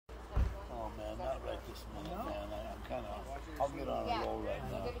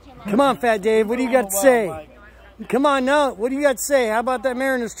Come on, Fat Dave. What do you got to say? Come on, now. What do you got to say? How about that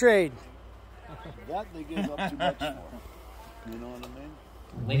Mariners trade? That they gave up too much for. You know what I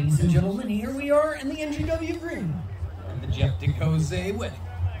mean? Ladies and gentlemen, here we are in the NGW Greenroom. And the Jeff DeCose wedding.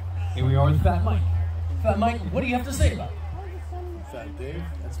 Here we are with Fat Mike. Fat Mike, what do you have to say about it? Fat Dave?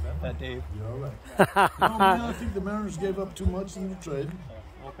 That's Fat Dave. You're all right. Man, I think the Mariners gave up too much in the trade.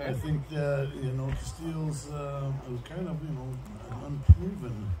 Okay. I think that, Castillo's was kind of, an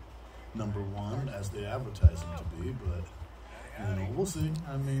unproven #1 as they advertise him to be, but, we'll see.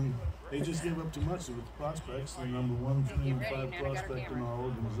 I mean, they just gave up too much with the prospects. The #1, 3, and 5 prospect in our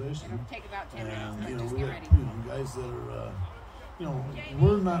organization. And, we got, guys that are,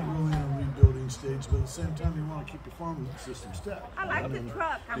 we're not really in a rebuilding stage, but at the same time, you want to keep your farm system stacked. I like the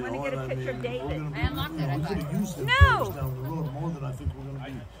truck. I want to get a picture of David. We could have used them down the road more than I think we're going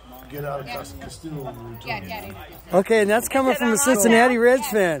to get out of Castillo when we return. Okay, and that's coming from a Cincinnati Reds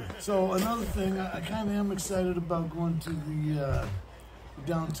fan. So another thing, I kind of am excited about going to the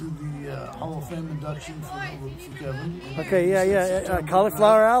down to the Hall of Fame induction for Kevin. Okay, yeah.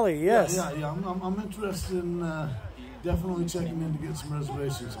 Cauliflower Alley, yes. Yeah. I'm interested in definitely checking in to get some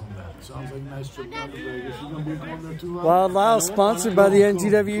reservations on that. Sounds like a nice trip down to Vegas. You're going to be going there too, Lyle? Wild Lyle, sponsored by the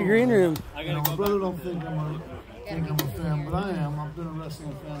NGW Greenroom. My brother don't think I'm a fan, but I am. I've been a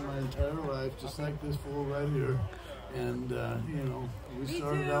wrestling fan my entire life, just like this fool right here. And, we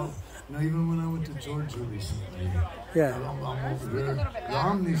started out, even when I went to Georgia recently, I'm over there. The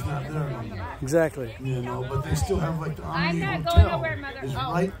Omni's not there anymore. Exactly. But they still have, like, the Omni Hotel is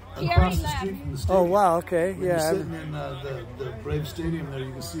right across the street from the stadium. Oh, wow, okay, When you're sitting in the Brave Stadium there,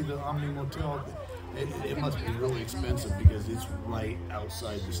 you can see the Omni Motel. It must be really expensive because it's right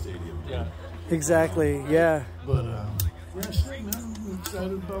outside the stadium. Yeah. Exactly, yeah. But, man, I'm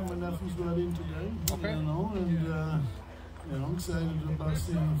excited about my nephew's wedding today. Okay. And, I'm excited about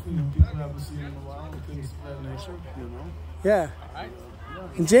seeing people I haven't seen in a while and things of that nature, Yeah.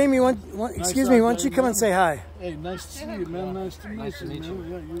 And Jamie, excuse me, why don't you come and say hi? Hey, nice to see you, man. Nice to meet you.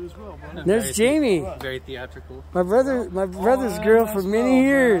 Yeah, you as well, man. There's Jamie. Very theatrical. My brother's girl for many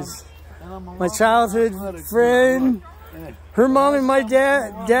years. My childhood friend. Her mom and my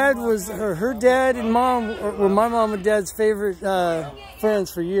dad was, her dad and mom were my mom and dad's favorite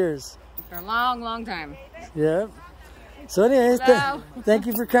friends for years. For a long, long time. Yeah. So anyway, thank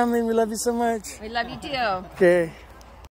you for coming. We love you so much. We love you too. Okay.